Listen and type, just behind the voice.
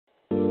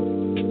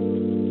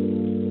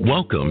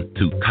Welcome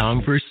to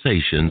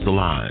Conversations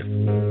Live.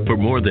 For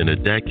more than a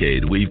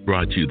decade, we've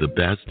brought you the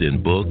best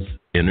in books,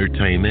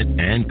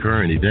 entertainment, and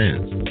current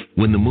events.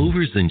 When the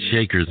movers and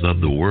shakers of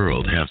the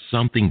world have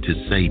something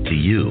to say to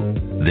you,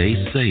 they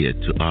say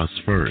it to us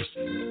first.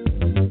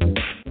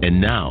 And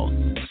now,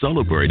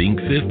 celebrating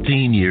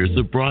 15 years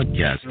of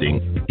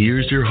broadcasting,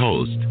 here's your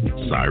host,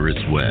 Cyrus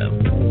Webb.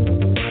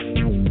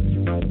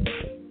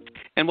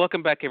 And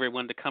welcome back,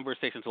 everyone, to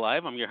Conversations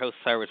Live. I'm your host,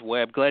 Cyrus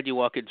Webb. Glad you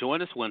all could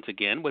join us once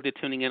again, whether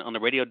tuning in on the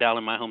radio dial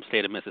in my home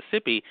state of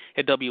Mississippi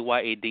at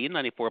WYAD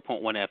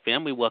 94.1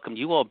 FM. We welcome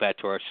you all back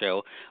to our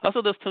show.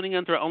 Also, those tuning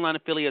in through our online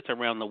affiliates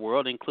around the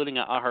world, including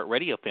our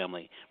iHeartRadio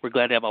family. We're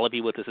glad to have all of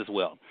you with us as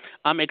well.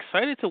 I'm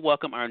excited to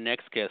welcome our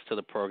next guest to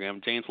the program.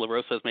 James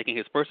LaRosa is making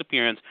his first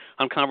appearance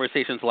on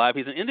Conversations Live.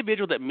 He's an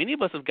individual that many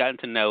of us have gotten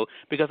to know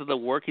because of the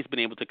work he's been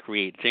able to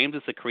create. James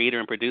is the creator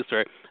and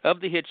producer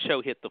of the hit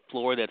show Hit the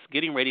Floor that's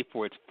getting ready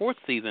for its fourth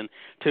season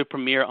to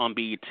premiere on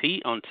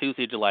BET on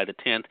Tuesday, July the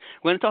 10th.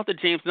 We're going to talk to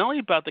James not only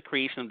about the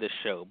creation of this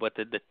show, but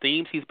the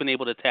themes he's been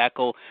able to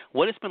tackle,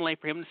 what it's been like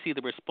for him to see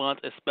the response,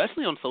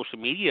 especially on social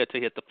media, to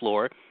Hit the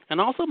Floor,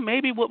 and also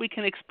maybe what we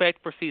can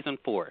expect for Season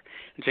 4.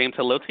 James,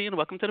 hello to you and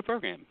welcome to the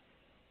program.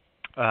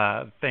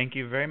 Thank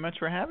you very much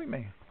for having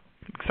me.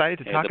 Excited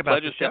to talk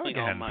about the show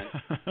again.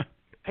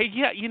 Hey,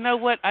 yeah, you know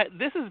what?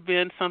 This has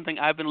been something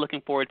I've been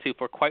looking forward to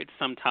for quite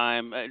some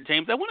time.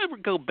 James, I want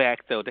to go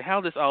back, though, to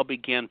how this all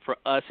began for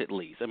us, at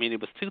least. I mean,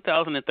 it was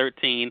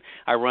 2013,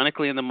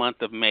 ironically in the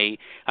month of May,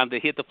 the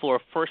Hit the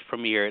Floor first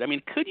premiered. I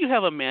mean, could you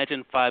have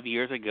imagined 5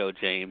 years ago,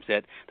 James,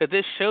 that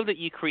this show that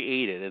you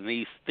created and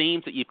these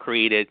themes that you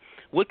created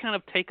would kind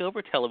of take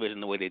over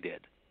television the way they did?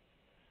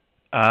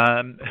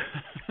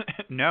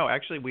 No,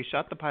 actually, we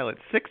shot the pilot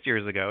 6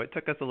 years ago. It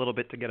took us a little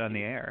bit to get on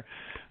the air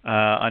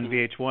on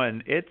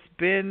VH1. It's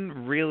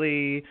been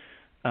really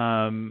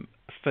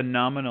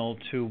phenomenal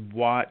to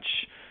watch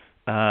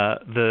I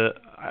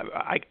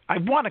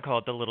want to call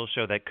it the little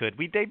show that could.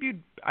 We debuted,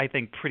 I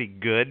think, pretty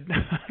good.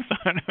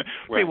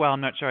 Pretty well.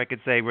 I'm not sure I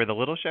could say we're the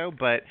little show,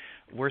 but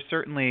we're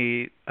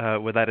certainly,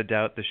 without a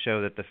doubt, the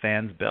show that the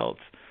fans built.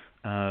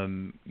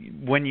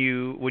 When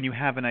you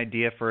have an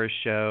idea for a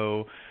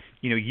show,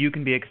 you know, you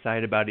can be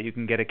excited about it. You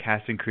can get a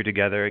cast and crew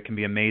together. It can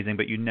be amazing,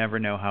 but you never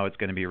know how it's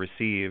going to be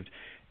received.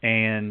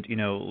 And, you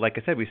know, like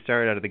I said, we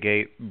started out of the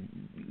gate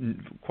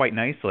quite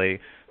nicely.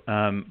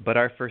 But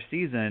our first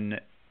season,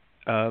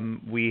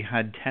 we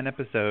had 10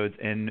 episodes,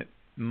 and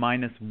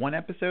minus one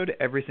episode,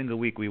 every single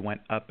week we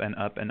went up and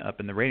up and up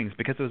in the ratings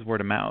because it was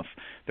word of mouth.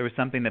 There was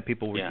something that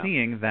people were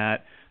seeing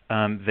that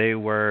they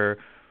were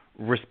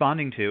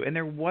responding to. And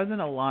there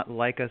wasn't a lot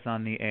like us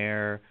on the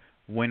air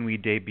when we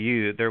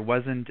debuted. There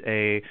wasn't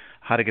a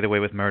How to Get Away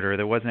with Murder.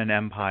 There wasn't an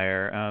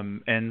Empire.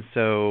 And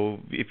so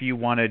if you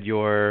wanted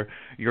your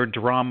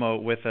drama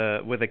with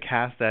a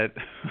cast that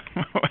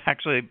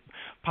actually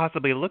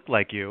possibly looked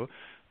like you,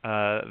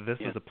 this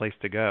was a place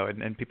to go.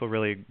 And people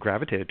really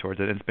gravitated towards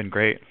it, and it's been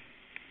great.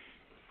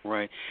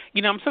 Right.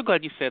 You know, I'm so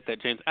glad you said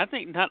that, James. I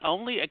think not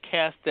only a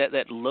cast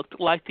that looked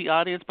like the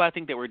audience, but I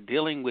think they were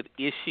dealing with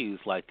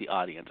issues like the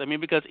audience. I mean,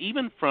 because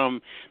even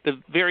from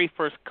the very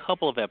first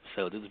couple of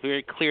episodes, it's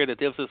very clear that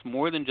this was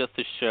more than just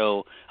a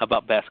show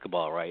about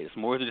basketball, right? It's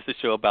more than just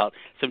a show about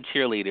some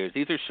cheerleaders.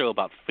 These are a show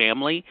about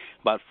family,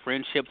 about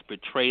friendships,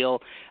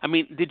 betrayal. I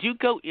mean, did you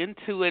go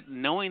into it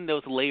knowing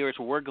those layers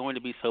were going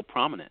to be so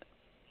prominent?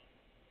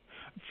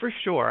 For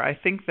sure. I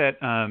think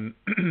that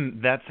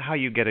that's how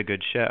you get a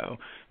good show.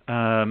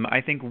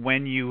 I think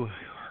when you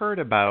heard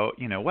about,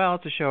 you know, well,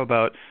 it's a show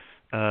about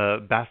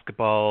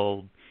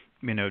basketball,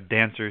 you know,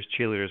 dancers,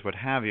 cheerleaders, what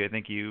have you, I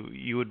think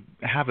you would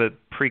have a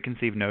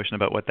preconceived notion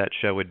about what that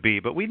show would be.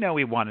 But we know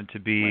we wanted to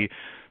be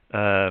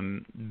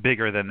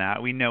bigger than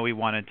that. We know we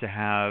wanted to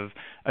have,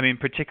 I mean,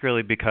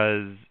 particularly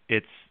because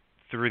it's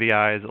through the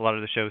eyes, a lot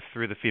of the shows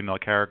through the female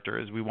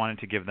characters. We wanted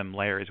to give them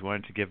layers. We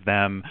wanted to give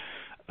them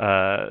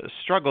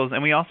struggles.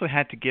 And we also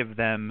had to give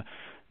them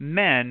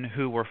men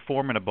who were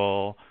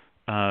formidable,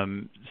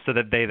 so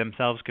that they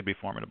themselves could be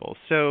formidable.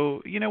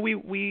 So, you know,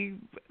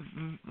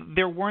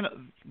 there weren't,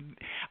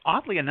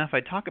 oddly enough,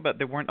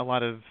 there weren't a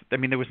lot of, I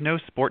mean, there was no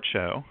sports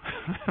show.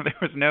 There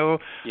was no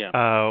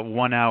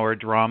 1 hour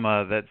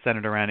drama that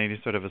centered around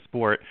any sort of a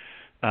sport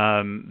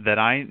that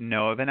I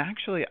know of. And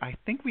actually, I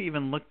think we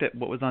even looked at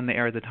what was on the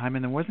air at the time,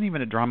 and there wasn't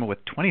even a drama with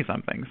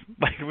 20-somethings.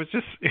 Like, it was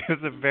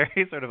a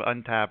very sort of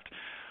untapped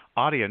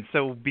audience.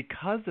 So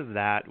because of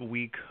that,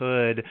 we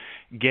could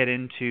get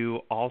into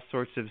all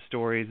sorts of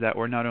stories that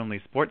were not only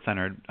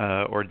sports-centered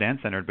or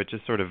dance-centered, but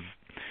just sort of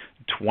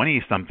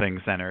 20-something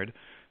centered.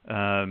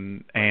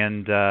 And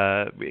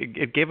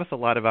it gave us a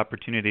lot of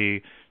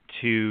opportunity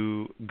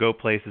to go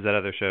places that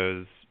other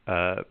shows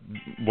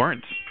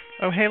weren't.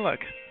 Oh, hey, look.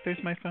 there's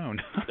my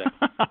phone.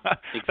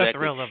 Exactly. The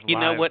thrill of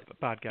live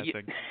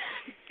podcasting.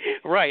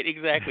 Right,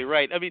 exactly,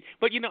 right. I mean,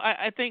 but,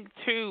 I think,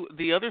 too,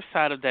 the other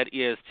side of that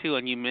is, too,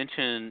 and you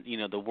mentioned,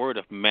 the word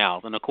of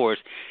mouth. And, of course,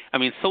 I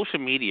mean, social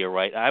media,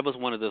 right? I was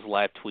one of those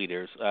live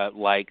tweeters,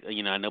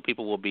 I know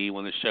people will be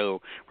when the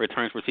show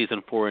returns for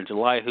season 4 in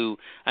July who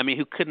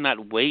could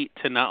not wait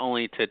to not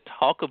only to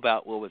talk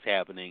about what was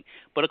happening,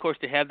 but, of course,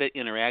 to have that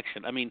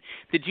interaction. I mean,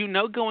 did you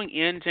know going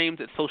in, James,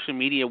 that social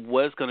media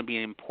was going to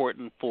be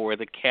important for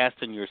the cast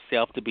and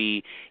yourself to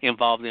be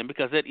involved in,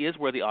 because that is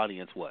where the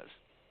audience was?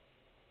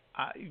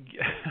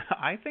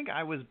 I think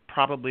I was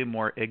probably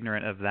more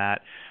ignorant of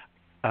that,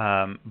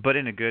 but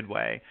in a good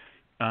way.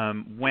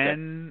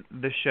 When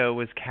the show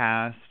was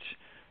cast,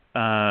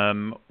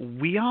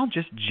 we all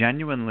just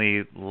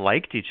genuinely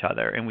liked each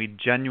other, and we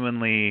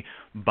genuinely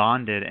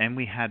bonded, and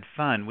we had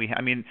fun.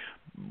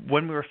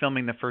 When we were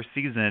filming the first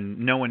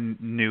season, no one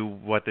knew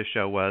what the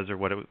show was or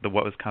what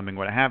was coming,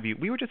 what have you.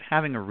 We were just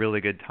having a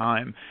really good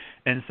time,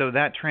 and so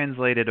that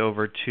translated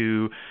over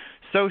to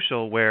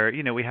social, where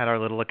we had our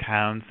little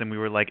accounts and we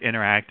were like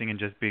interacting and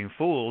just being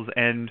fools.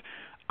 And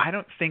I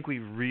don't think we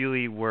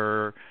really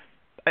were.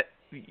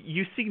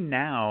 You see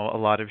now a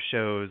lot of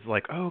shows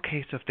like, oh,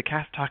 okay, so if the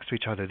cast talks to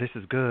each other, this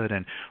is good,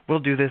 and we'll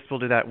do this,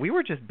 we'll do that. We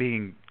were just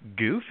being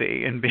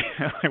goofy and being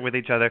with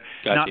each other,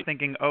 not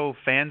thinking, oh,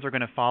 fans are going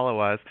to follow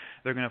us,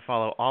 they're going to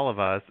follow all of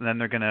us, and then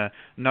they're going to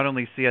not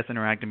only see us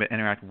interacting, but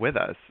interact with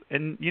us.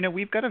 And,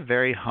 we've got a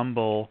very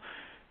humble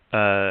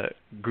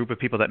group of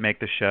people that make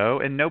the show,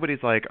 and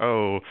nobody's like,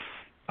 oh,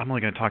 I'm only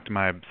going to talk to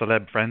my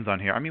celeb friends on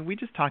here. I mean, we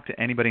just talk to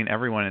anybody and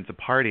everyone. It's a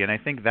party, and I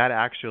think that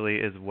actually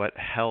is what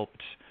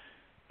helped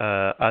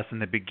us in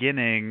the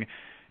beginning.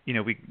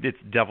 It's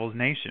Devil's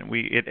Nation.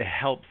 It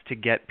helps to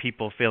get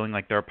people feeling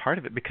like they're a part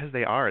of it, because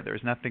they are.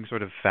 There's nothing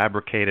sort of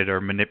fabricated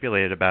or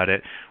manipulated about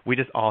it. We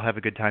just all have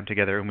a good time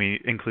together, and we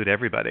include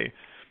everybody.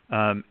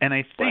 And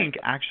I think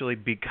actually,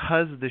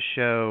 because the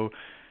show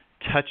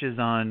touches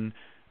on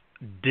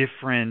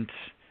different,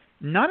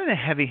 not in a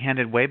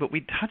heavy-handed way, but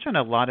we touch on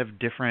a lot of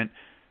different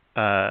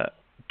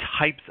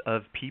types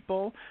of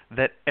people,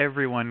 that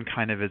everyone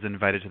kind of is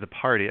invited to the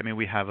party. I mean,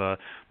 we have a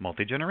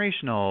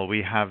multi-generational,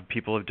 we have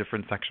people of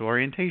different sexual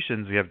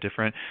orientations, we have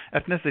different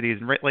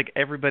ethnicities, right? Like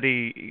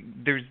everybody,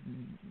 there's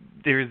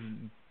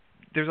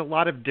a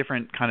lot of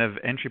different kind of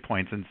entry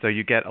points, and so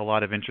you get a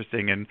lot of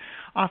interesting and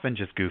often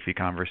just goofy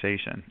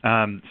conversation.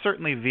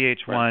 Certainly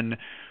VH1,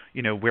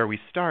 where we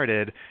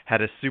started,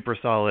 had a super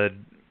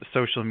solid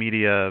social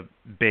media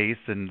base,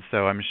 and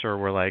so I'm sure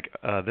we're like,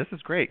 this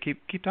is great.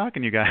 Keep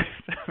talking, you guys.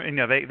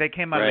 They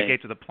came out of the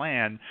gates with a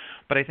plan,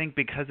 but I think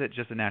because it's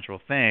just a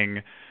natural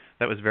thing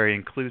that was very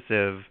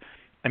inclusive,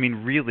 I mean,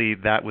 really,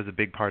 that was a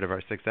big part of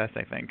our success,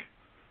 I think.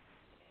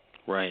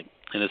 Right.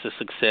 And it's a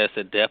success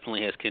that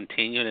definitely has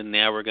continued, and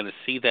now we're going to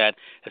see that,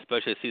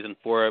 especially as Season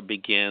 4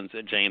 begins,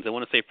 James. I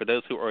want to say, for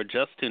those who are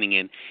just tuning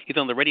in, he's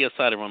on the radio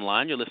side or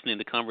online. You're listening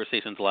to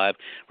Conversations Live.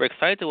 We're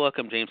excited to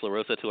welcome James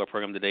LaRosa to our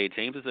program today.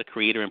 James is the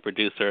creator and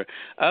producer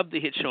of the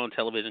hit show on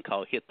television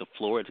called Hit the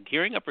Floor. It's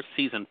gearing up for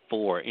Season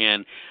 4,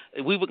 and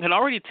we can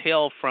already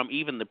tell from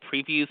even the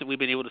previews that we've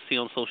been able to see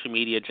on social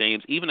media,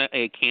 James, even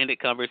a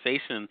candid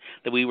conversation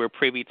that we were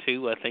privy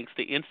to, thanks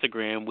to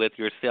Instagram, with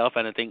yourself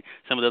and I think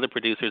some of the other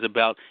producers,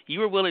 about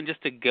you were willing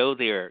just to go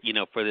there,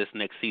 for this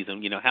next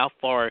season. How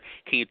far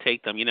can you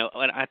take them? And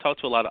I talk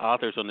to a lot of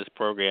authors on this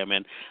program,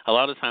 and a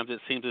lot of times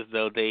it seems as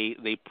though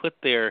they put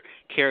their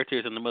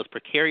characters in the most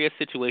precarious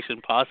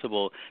situation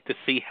possible to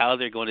see how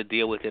they're going to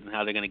deal with it and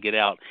how they're going to get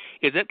out.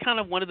 Is that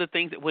kind of one of the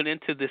things that went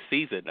into this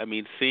season? I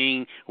mean,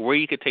 seeing where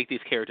you could take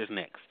these characters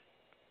next.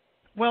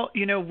 Well,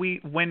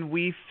 when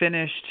we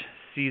finished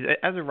season,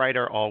 as a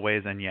writer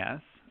always, and yes,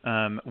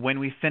 when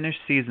we finished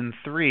Season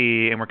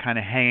 3 and we're kind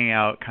of hanging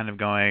out, kind of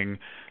going,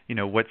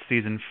 what's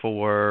Season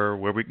 4,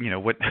 where we,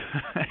 what,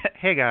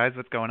 hey guys,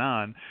 what's going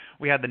on?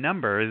 We had the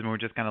numbers, and we're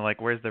just kind of like,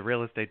 where's the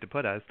real estate to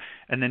put us?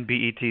 And then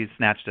BET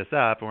snatched us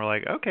up, and we're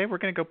like, okay, we're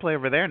going to go play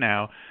over there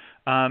now.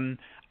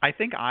 I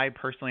think I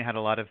personally had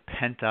a lot of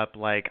pent up,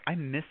 like, I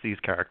miss these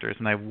characters,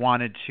 and I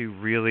wanted to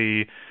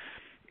really,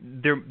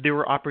 there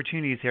were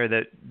opportunities here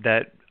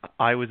that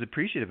I was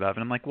appreciative of,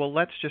 and I'm like, well,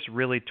 let's just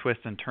really twist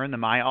and turn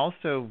them. I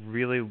also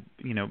really,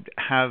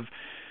 have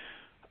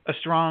a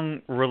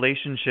strong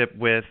relationship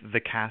with the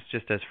cast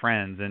just as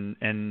friends,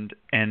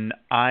 and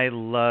I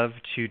love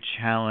to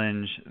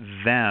challenge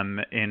them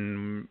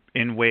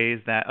in ways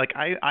that, like,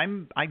 I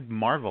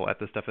marvel at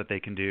the stuff that they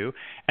can do,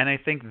 and I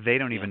think they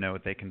don't even know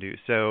what they can do.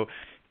 So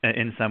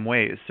in some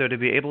ways, so to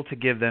be able to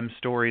give them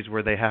stories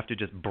where they have to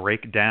just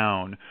break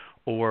down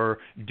or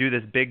do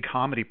this big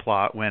comedy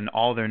plot when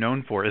all they're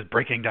known for is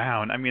breaking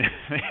down. I mean,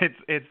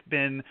 it's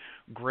been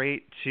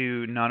great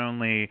to not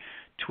only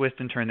twist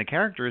and turn the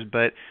characters,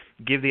 but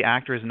give the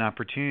actors an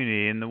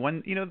opportunity. And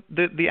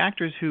the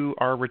actors who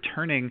are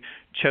returning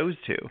chose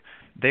to.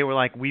 They were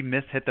like, we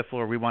miss Hit the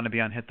Floor. We want to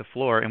be on Hit the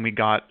Floor, and we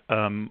got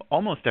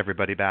almost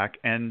everybody back.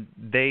 And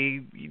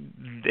I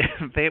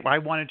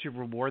wanted to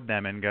reward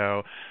them and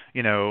go,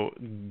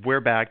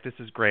 we're back. This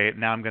is great.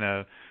 Now I'm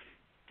gonna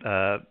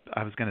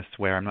I was going to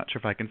swear. I'm not sure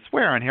if I can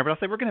swear on here, but I'll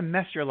say we're going to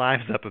mess your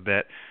lives up a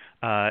bit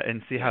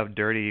and see how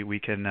dirty we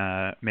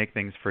can make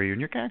things for you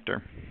and your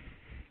character.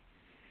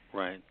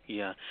 Right.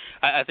 Yeah.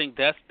 I think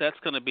that's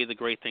going to be the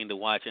great thing to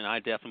watch, and I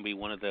definitely be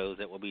one of those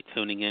that will be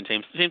tuning in.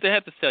 James, I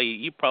have to tell you,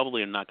 you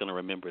probably are not going to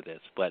remember this,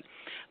 but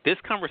this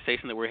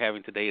conversation that we're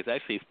having today is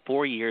actually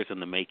 4 years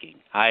in the making.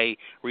 I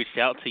reached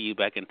out to you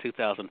back in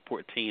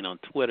 2014 on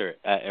Twitter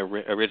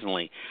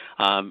originally,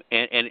 and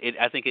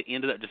I think it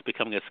ended up just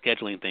becoming a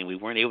scheduling thing. We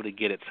weren't able to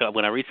get it. So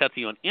when I reached out to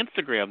you on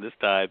Instagram this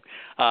time,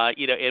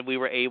 and we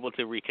were able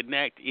to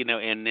reconnect,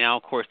 and now,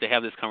 of course, to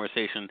have this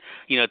conversation,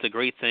 it's a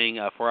great thing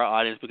for our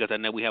audience because I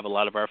know we have a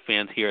lot of our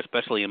fans here,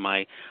 especially in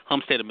my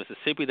home state of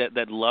Mississippi,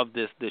 that love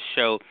this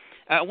show.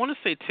 I want to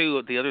say,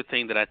 too, the other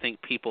thing that I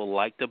think people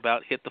liked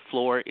about Hit the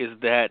Floor is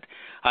that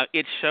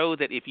it showed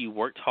that if you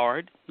worked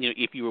hard,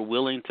 if you were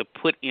willing to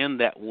put in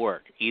that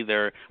work,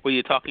 either where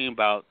you're talking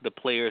about the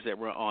players that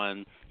were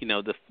on,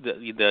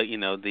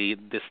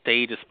 the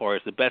stage as far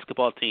as the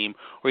basketball team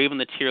or even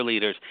the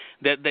cheerleaders,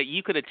 that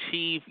you could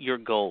achieve your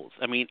goals.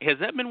 I mean, has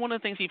that been one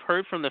of the things you've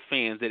heard from the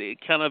fans, that it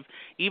kind of,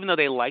 even though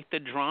they like the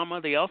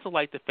drama, they also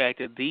like the fact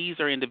that these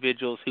are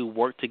individuals who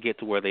work to get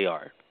to where they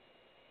are?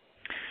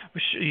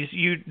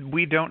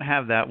 We don't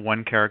have that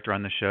one character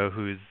on the show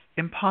who's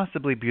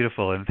impossibly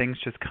beautiful and things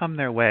just come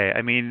their way.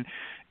 I mean,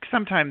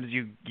 sometimes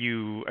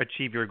you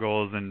achieve your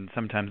goals in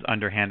sometimes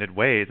underhanded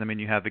ways. I mean,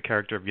 you have the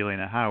character of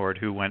Yelena Howard,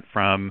 who went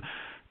from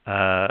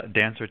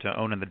dancer to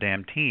owning the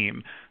damn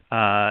team,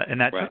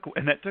 and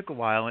that took a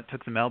while. It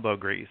took some elbow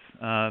grease,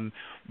 and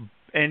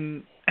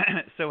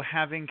so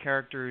having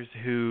characters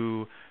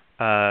who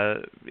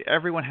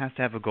everyone has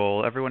to have a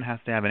goal, everyone has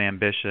to have an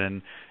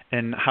ambition,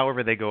 and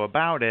however they go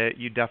about it,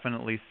 you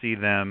definitely see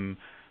them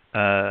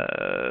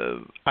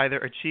either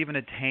achieve and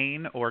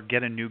attain or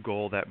get a new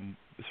goal that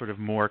sort of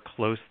more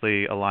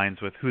closely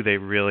aligns with who they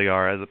really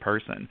are as a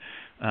person.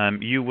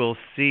 You will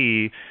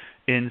see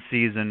in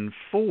season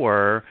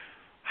 4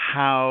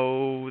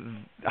 how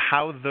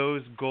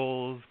those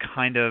goals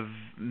kind of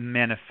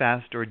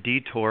manifest or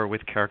detour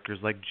with characters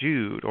like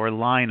Jude or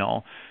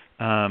Lionel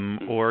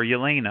or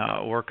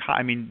Yelena or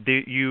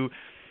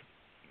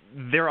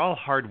they're all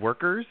hard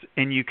workers,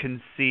 and you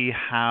can see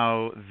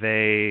how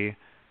they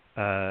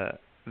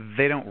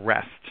don't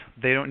rest.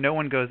 No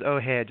one goes, oh,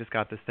 hey, I just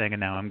got this thing and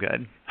now I'm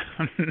good.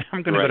 I'm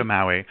going to go to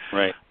Maui.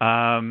 Right.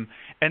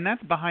 And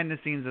that's behind the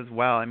scenes as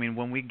well. I mean,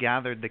 when we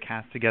gathered the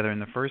cast together in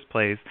the first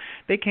place,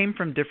 they came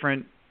from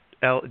different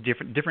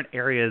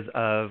areas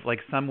of, like,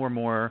 some were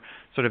more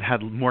sort of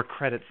had more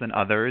credits than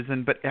others,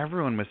 but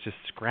everyone was just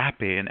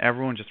scrappy and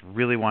everyone just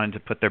really wanted to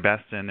put their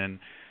best in,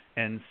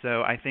 and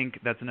so I think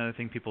that's another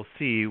thing people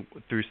see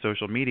through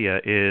social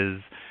media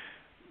is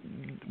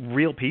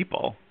real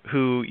people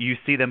who you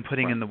see them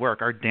putting in the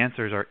work. Our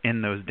dancers are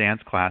in those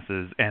dance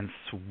classes and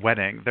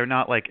sweating. They're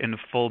not like in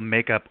full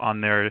makeup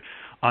on their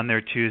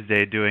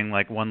Tuesday doing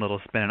like one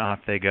little spin and off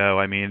they go.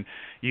 I mean,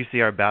 you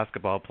see our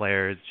basketball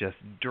players just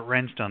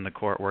drenched on the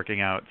court working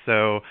out.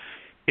 So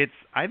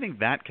I think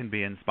that can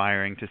be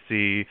inspiring to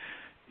see.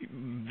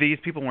 These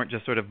people weren't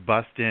just sort of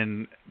bust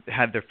in,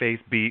 had their face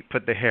beat,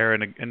 put the hair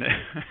in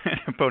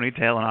a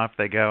ponytail, and off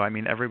they go. I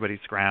mean, everybody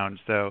scrounged,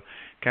 so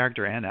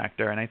character and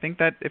actor. And I think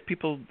that if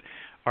people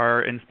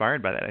are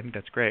inspired by that, I think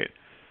that's great.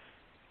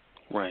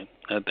 Right.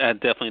 I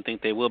definitely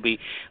think they will be.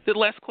 The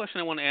last question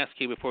I want to ask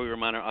you before we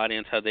remind our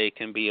audience how they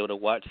can be able to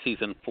watch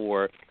Season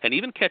 4 and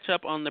even catch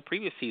up on the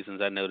previous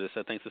seasons, I noticed,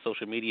 thanks to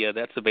social media.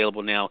 That's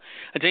available now.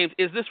 James,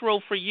 is this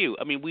role for you?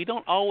 I mean, we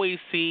don't always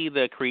see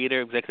the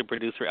creator, executive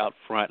producer out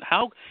front.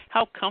 How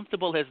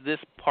comfortable has this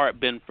part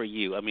been for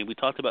you? I mean, we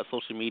talked about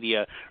social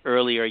media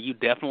earlier. You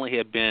definitely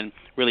have been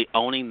really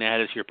owning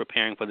that as you're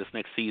preparing for this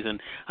next season.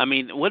 I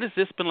mean, what has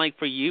this been like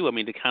for you? I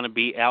mean, to kind of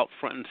be out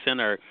front and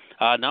center,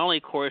 not only,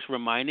 of course,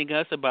 reminding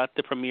us about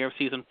the premiere of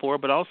Season 4,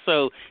 but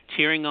also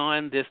cheering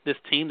on this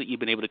team that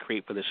you've been able to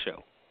create for this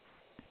show.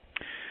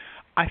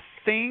 I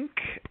think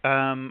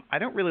I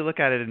don't really look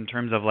at it in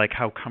terms of like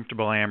how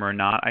comfortable I am or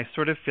not. I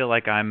sort of feel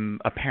like I'm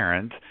a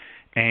parent,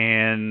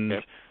 and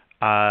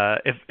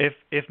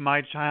if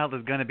my child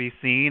is going to be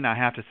seen, I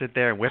have to sit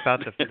there and whip out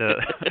the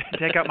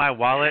take out my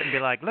wallet and be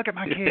like, look at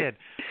my kid.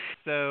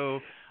 So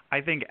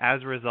I think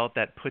as a result,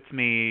 that puts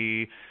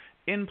me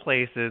in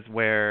places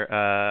where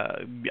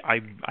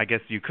I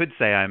guess you could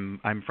say I'm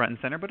front and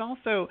center, but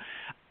also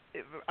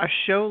a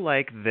show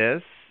like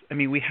this, I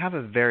mean, we have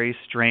a very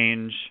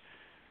strange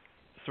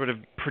sort of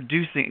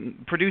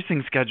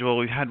producing schedule.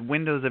 We've had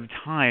windows of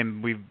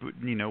time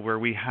where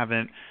we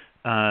haven't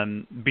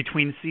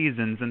between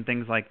seasons and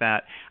things like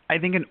that. I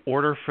think in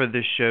order for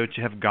this show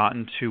to have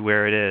gotten to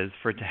where it is,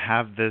 for it to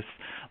have this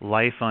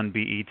life on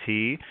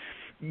BET,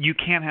 you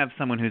can't have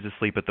someone who's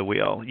asleep at the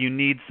wheel. You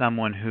need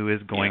someone who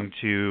is going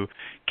to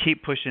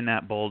keep pushing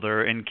that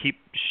boulder and keep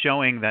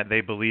showing that they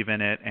believe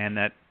in it and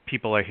that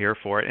people are here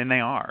for it, and they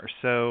are.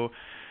 So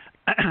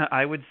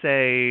I would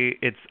say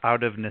it's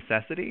out of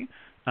necessity,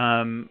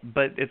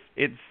 but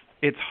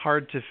it's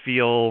hard to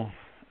feel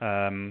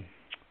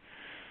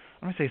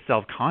I don't want to say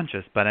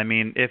self-conscious, but I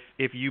mean,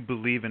 if you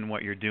believe in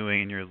what you're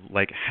doing and you're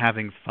like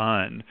having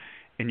fun,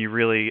 and you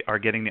really are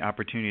getting the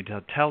opportunity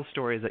to tell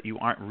stories that you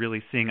aren't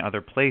really seeing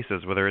other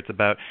places, whether it's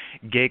about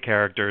gay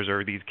characters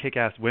or these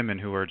kick-ass women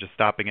who are just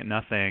stopping at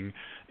nothing,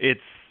 it's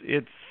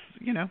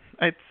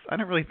I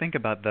don't really think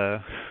about the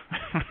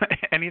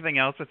anything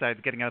else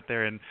besides getting out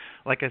there and,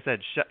 like I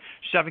said,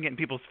 shoving it in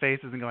people's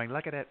faces and going,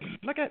 look at it,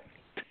 look at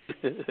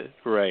it.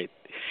 Right.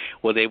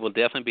 Well, they will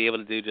definitely be able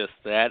to do just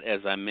that. As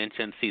I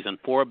mentioned, Season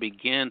 4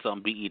 begins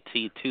on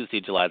BET Tuesday,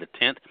 July the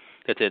 10th.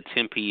 That's at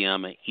 10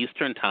 p.m.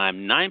 Eastern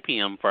Time, 9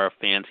 p.m. for our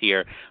fans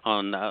here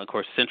on, of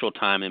course, Central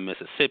Time in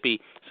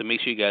Mississippi. So make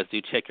sure you guys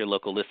do check your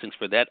local listings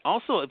for that.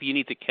 Also, if you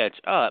need to catch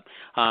up,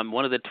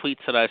 one of the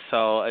tweets that I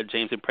saw,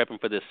 James, in prepping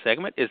for this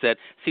segment, is that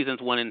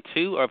Seasons 1 and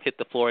 2 of Hit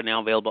the Floor are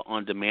now available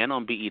on demand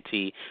on BET,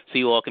 so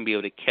you all can be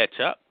able to catch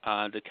up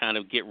to kind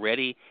of get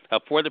ready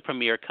for the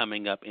premiere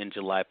coming up in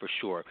July for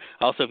sure.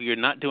 Also, if you're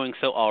not doing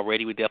so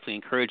already, we definitely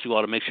encourage you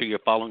all to make sure you're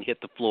following Hit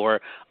the Floor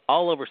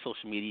all over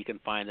social media. You can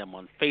find them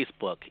on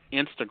Facebook,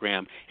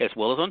 Instagram, as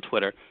well as on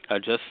Twitter.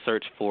 Just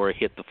search for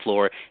Hit the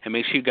Floor, and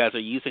make sure you guys are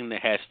using the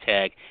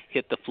hashtag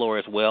Hit the Floor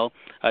as well.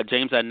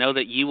 James, I know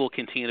that you will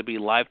continue to be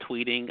live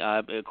tweeting,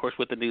 of course,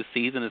 with the new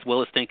season, as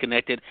well as staying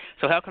connected.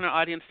 So how can our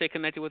audience stay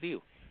connected with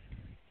you?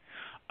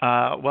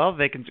 Well,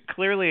 they can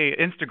clearly.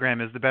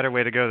 Instagram is the better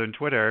way to go than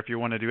Twitter if you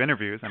want to do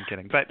interviews. I'm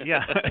kidding, but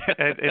yeah,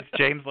 it's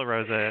James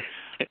LaRosa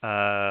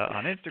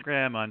on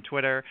Instagram, on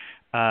Twitter,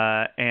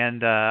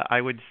 and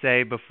I would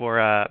say before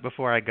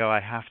I go,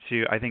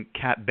 I think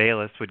Kat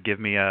Bayless would give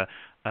me a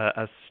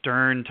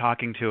stern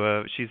talking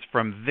to. She's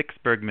from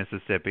Vicksburg,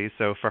 Mississippi,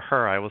 so for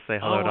her, I will say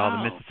hello to all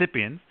the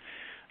Mississippians.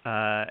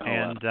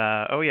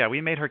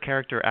 We made her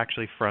character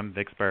actually from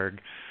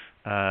Vicksburg.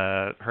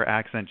 Her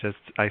accent,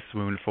 I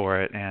swoon for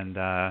it,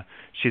 and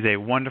she's a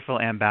wonderful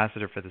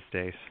ambassador for the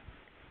state.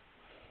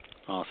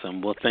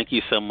 Awesome. Well, thank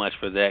you so much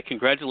for that.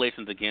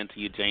 Congratulations again to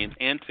you, James,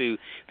 and to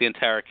the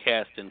entire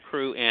cast and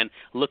crew, and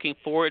looking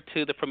forward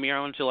to the premiere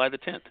on July the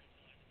 10th.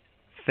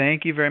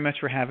 Thank you very much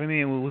for having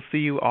me, and we will see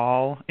you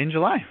all in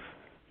July.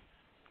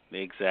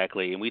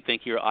 Exactly, and we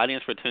thank your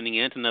audience for tuning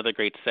in to another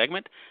great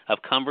segment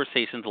of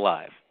Conversations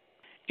Live.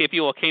 If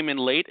you all came in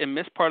late and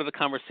missed part of the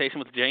conversation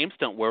with James,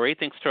 don't worry.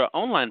 Thanks to our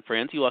online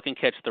friends, you all can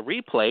catch the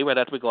replay right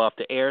after we go off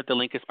the air. The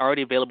link is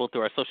already available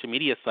through our social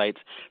media sites.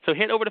 So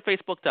head over to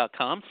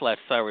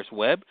Facebook.com/Cyrus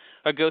Webb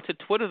or go to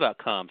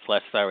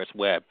Twitter.com/Cyrus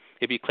Webb.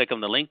 If you click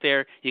on the link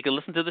there, you can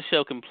listen to the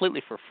show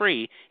completely for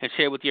free and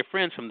share with your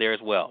friends from there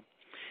as well.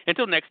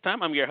 Until next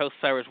time, I'm your host,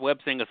 Cyrus Webb,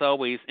 saying, as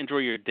always, enjoy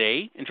your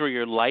day, enjoy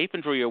your life,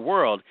 enjoy your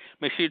world.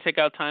 Make sure you take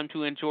out time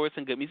to enjoy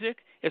some good music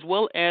as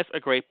well as a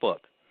great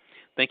book.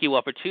 Thank you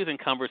all for choosing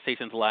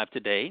Conversations Live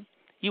today.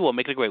 You will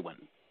make it a great one.